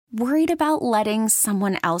Worried about letting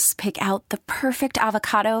someone else pick out the perfect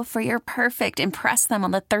avocado for your perfect impress them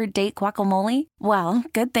on the third date guacamole? Well,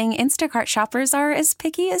 good thing Instacart shoppers are as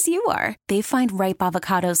picky as you are. They find ripe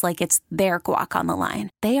avocados like it's their guac on the line.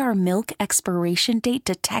 They are milk expiration date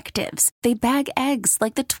detectives. They bag eggs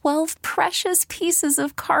like the 12 precious pieces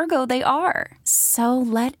of cargo they are. So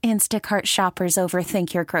let Instacart shoppers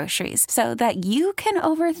overthink your groceries so that you can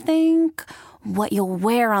overthink what you'll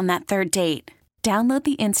wear on that third date. Download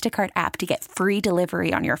the Instacart app to get free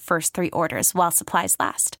delivery on your first 3 orders while supplies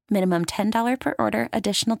last. Minimum $10 per order.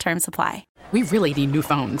 Additional terms apply. We really need new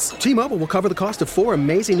phones. T-Mobile will cover the cost of 4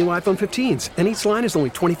 amazing new iPhone 15s, and each line is only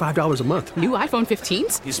 $25 a month. New iPhone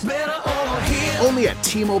 15s? It's better over here. Only at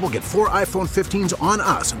T-Mobile, get 4 iPhone 15s on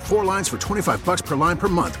us and 4 lines for $25 per line per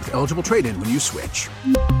month with eligible trade-in when you switch.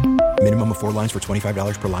 Minimum of 4 lines for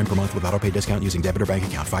 $25 per line per month with autopay discount using debit or bank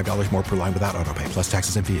account. $5 more per line without autopay, plus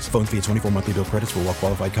taxes and fees. Phone fee at 24 monthly bill credits for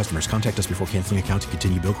well-qualified customers. Contact us before canceling account to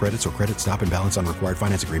continue bill credits or credit stop and balance on required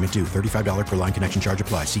finance agreement due. $35 per line connection charge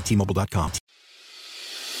applies. See T-Mobile.com.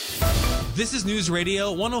 This is News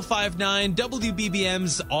Radio 105.9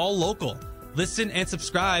 WBBM's All Local. Listen and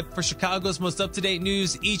subscribe for Chicago's most up-to-date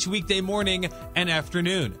news each weekday morning and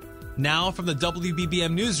afternoon. Now from the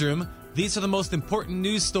WBBM Newsroom, these are the most important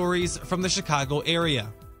news stories from the Chicago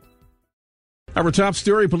area. Our top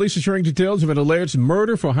story, police are sharing details of an alleged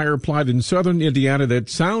murder for hire plot in southern Indiana that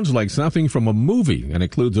sounds like something from a movie and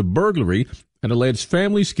includes a burglary, an alleged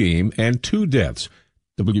family scheme, and 2 deaths.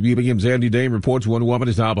 WBBM's Andy Dane reports one woman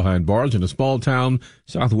is now behind bars in a small town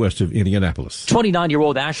southwest of Indianapolis.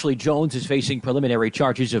 29-year-old Ashley Jones is facing preliminary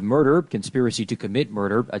charges of murder, conspiracy to commit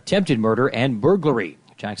murder, attempted murder, and burglary.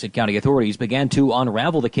 Jackson County authorities began to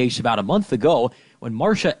unravel the case about a month ago when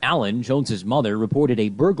Marcia Allen, Jones's mother, reported a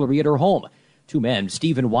burglary at her home. 2 men,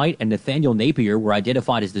 Stephen White and Nathaniel Napier, were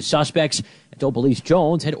identified as the suspects and told police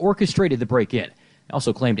Jones had orchestrated the break-in. They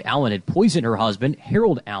also claimed Allen had poisoned her husband,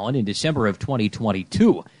 Harold Allen, in December of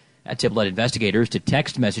 2022. That tip led investigators to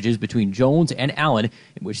text messages between Jones and Allen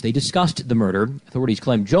in which they discussed the murder. Authorities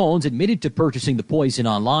claim Jones admitted to purchasing the poison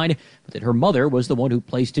online, but that her mother was the one who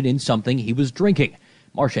placed it in something he was drinking.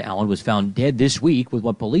 Marcia Allen was found dead this week with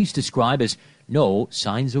what police describe as no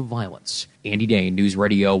signs of violence. Andy Dane, News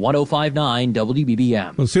Radio 105.9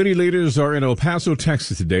 WBBM. Well, city leaders are in El Paso,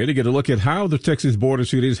 Texas today to get a look at how the Texas border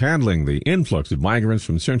city is handling the influx of migrants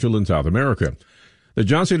from Central and South America. The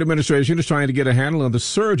Johnson administration is trying to get a handle on the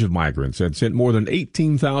surge of migrants that sent more than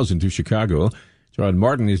 18,000 to Chicago. John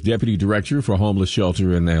Martin is deputy director for homeless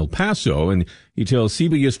shelter in El Paso, and he tells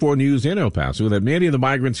CBS 4 News in El Paso that many of the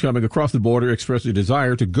migrants coming across the border express a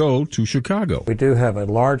desire to go to Chicago. We do have a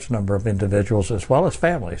large number of individuals as well as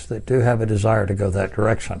families that do have a desire to go that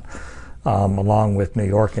direction, along with New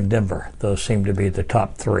York and Denver. Those seem to be the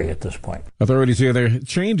top 3 at this point. Authorities say their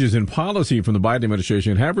changes in policy from the Biden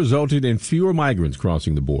administration have resulted in fewer migrants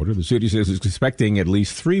crossing the border. The city says it's expecting at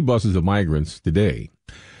least 3 buses of migrants today.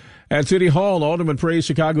 At City Hall, Alderman praised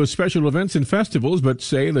Chicago's special events and festivals, but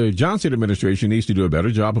say the Johnson administration needs to do a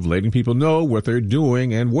better job of letting people know what they're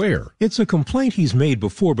doing and where. It's a complaint he's made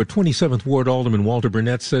before, but 27th Ward Alderman Walter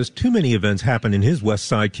Burnett says too many events happen in his West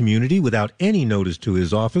Side community without any notice to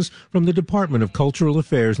his office from the Department of Cultural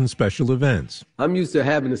Affairs and Special Events. I'm used to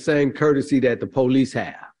having the same courtesy that the police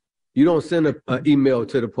have. You don't send an email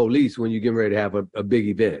to the police when you're getting ready to have a big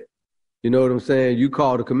event. You know what I'm saying? You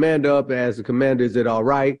call the commander up, ask the commander, is it all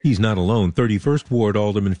right? He's not alone. 31st Ward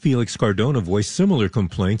Alderman Felix Cardona voiced similar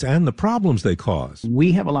complaints and the problems they cause.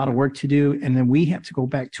 We have a lot of work to do, and then we have to go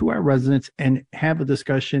back to our residents and have a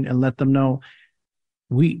discussion and let them know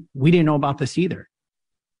we didn't know about this either.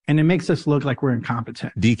 And it makes us look like we're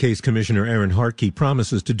incompetent. DK's Commissioner Aaron Hartke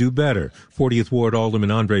promises to do better. 40th Ward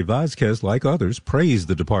Alderman Andre Vasquez, like others, praised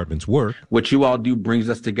the department's work. What you all do brings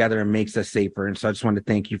us together and makes us safer, and so I just want to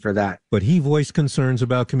thank you for that. But he voiced concerns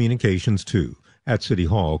about communications, too. At City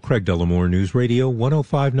Hall, Craig Dellamore, News Radio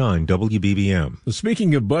 105.9 WBBM.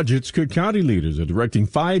 Speaking of budgets, Cook County leaders are directing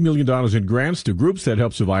 $5 million in grants to groups that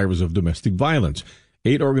help survivors of domestic violence.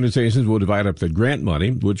 8 organizations will divide up the grant money,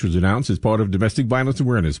 which was announced as part of Domestic Violence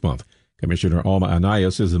Awareness Month. Commissioner Alma Anaya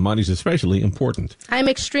says the money is especially important. I'm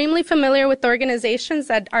extremely familiar with organizations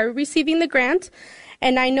that are receiving the grant,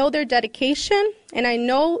 and I know their dedication, and I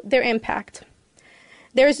know their impact.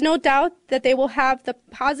 There is no doubt that they will have the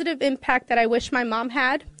positive impact that I wish my mom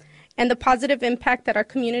had, and the positive impact that our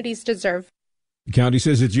communities deserve. The county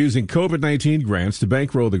says it's using COVID-19 grants to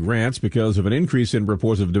bankroll the grants because of an increase in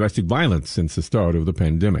reports of domestic violence since the start of the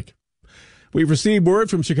pandemic. We've received word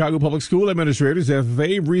from Chicago Public School administrators that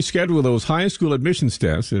they reschedule those high school admissions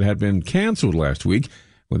tests that had been canceled last week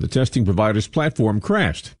when the testing provider's platform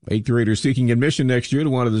crashed. 8th graders seeking admission next year to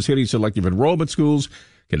one of the city's selective enrollment schools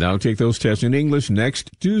can now take those tests in English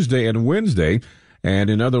next Tuesday and Wednesday and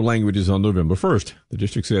in other languages on November 1st. The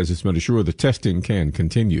district says it's been assured the testing can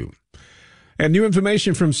continue. And new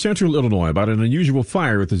information from Central Illinois about an unusual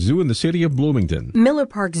fire at the zoo in the city of Bloomington. Miller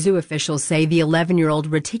Park Zoo officials say the 11-year-old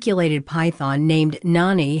reticulated python named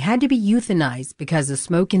Nani had to be euthanized because of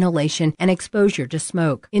smoke inhalation and exposure to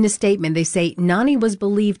smoke. In a statement, they say Nani was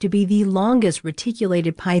believed to be the longest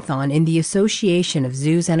reticulated python in the Association of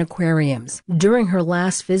Zoos and Aquariums. During her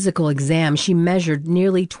last physical exam, she measured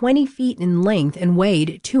nearly 20 feet in length and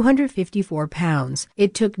weighed 254 pounds.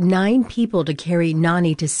 It took 9 people to carry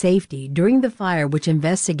Nani to safety during the fire, which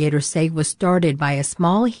investigators say was started by a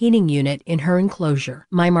small heating unit in her enclosure.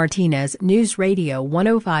 Mai Martinez, News Radio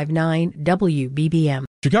 105.9 WBBM.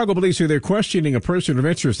 Chicago police say they're questioning a person of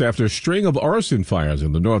interest after a string of arson fires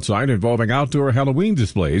on the north side involving outdoor Halloween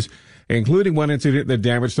displays, including one incident that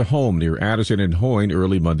damaged a home near Addison and Hoyne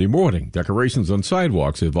early Monday morning. Decorations on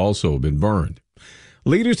sidewalks have also been burned.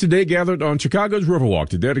 Leaders today gathered on Chicago's Riverwalk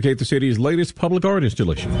to dedicate the city's latest public art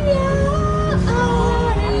installation.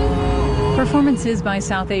 Performances by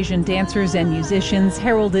South Asian dancers and musicians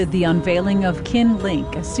heralded the unveiling of Kin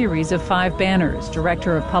Link, a series of 5 banners.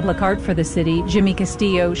 Director of Public Art for the city, Jimmy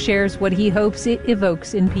Castillo, shares what he hopes it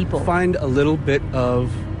evokes in people. Find a little bit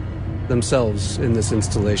of themselves in this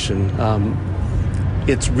installation.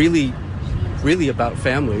 It's really about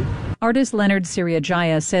family. Artist Leonard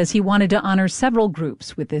Siriajaya says he wanted to honor several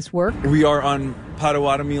groups with this work. We are on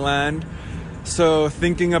Potawatomi land, so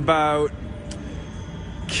thinking about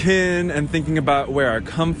kin and thinking about where I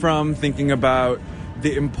come from, thinking about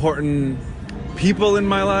the important people in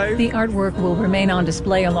my life. The artwork will remain on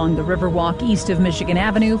display along the Riverwalk east of Michigan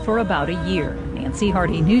Avenue for about a year. Nancy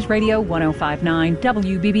Hardy, News Radio 105.9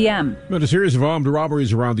 WBBM. But a series of armed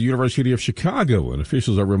robberies around the University of Chicago, and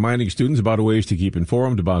officials are reminding students about ways to keep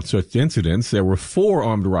informed about such incidents. There were 4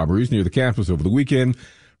 armed robberies near the campus over the weekend,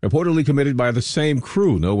 reportedly committed by the same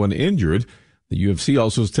crew. No one injured. The U of C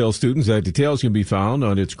also tells students that details can be found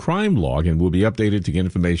on its crime log and will be updated to get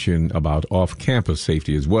information about off-campus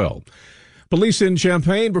safety as well. Police in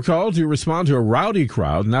Champaign were called to respond to a rowdy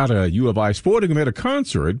crowd, not a U of I sporting event, a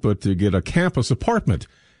concert, but to get a campus apartment.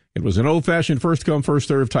 It was an old-fashioned first-come,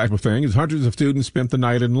 first-served type of thing as hundreds of students spent the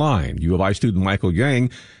night in line. U of I student Michael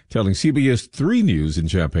Yang telling CBS 3 News in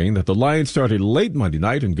Champaign that the line started late Monday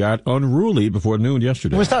night and got unruly before noon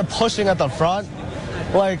yesterday. We started pushing at the front.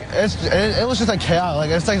 Like, it was just like chaos. Like,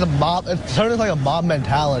 it's like the mob. It turned into like a mob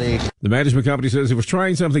mentality. The management company says it was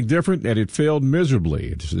trying something different and it failed miserably.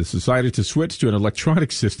 It's decided to switch to an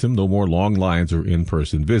electronic system. No more long lines or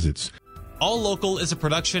in-person visits. All Local is a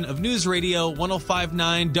production of News Radio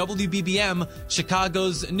 105.9 WBBM,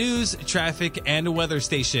 Chicago's news, traffic, and weather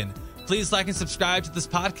station. Please like and subscribe to this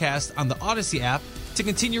podcast on the Odyssey app to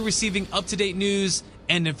continue receiving up-to-date news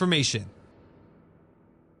and information.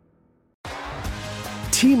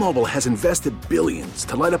 T-Mobile has invested billions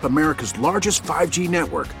to light up America's largest 5G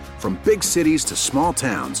network, from big cities to small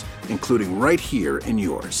towns, including right here in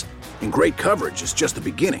yours. And great coverage is just the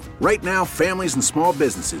beginning. Right now, families and small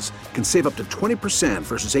businesses can save up to 20%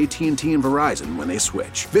 versus AT&T and Verizon when they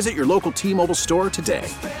switch. Visit your local T-Mobile store today.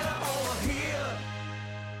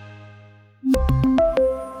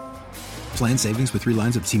 Plan savings with 3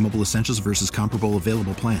 lines of T-Mobile Essentials versus comparable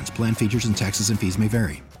available plans. Plan features and taxes and fees may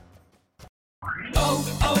vary.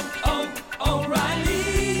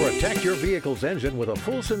 Protect your vehicle's engine with a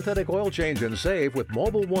full synthetic oil change and save with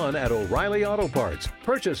Mobile One at O'Reilly Auto Parts.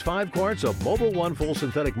 Purchase 5 quarts of Mobile One full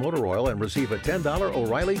synthetic motor oil and receive a $10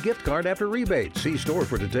 O'Reilly gift card after rebate. See store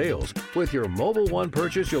for details. With your Mobile One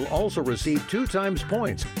purchase, you'll also receive 2 times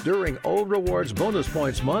points during O Rewards Bonus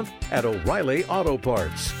Points Month at O'Reilly Auto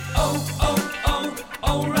Parts.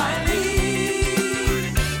 O'Reilly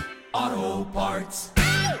Auto Parts.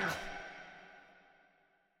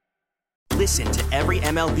 Listen to every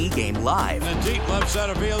MLB game live. In the deep left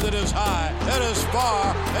center field, it is high, it is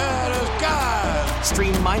far, it is gone.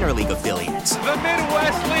 Stream minor league affiliates. The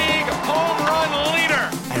Midwest League home run leader.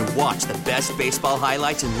 And watch the best baseball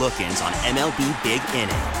highlights and look-ins on MLB Big Inning.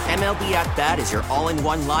 MLB At Bat is your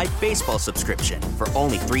all-in-one live baseball subscription for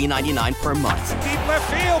only $3.99 per month. Deep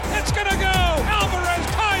left field, it's gonna go. Alvarez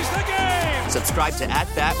ties the game. Subscribe to At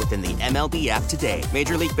Bat within the MLB app today.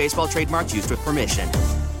 Major League Baseball trademarks used with permission.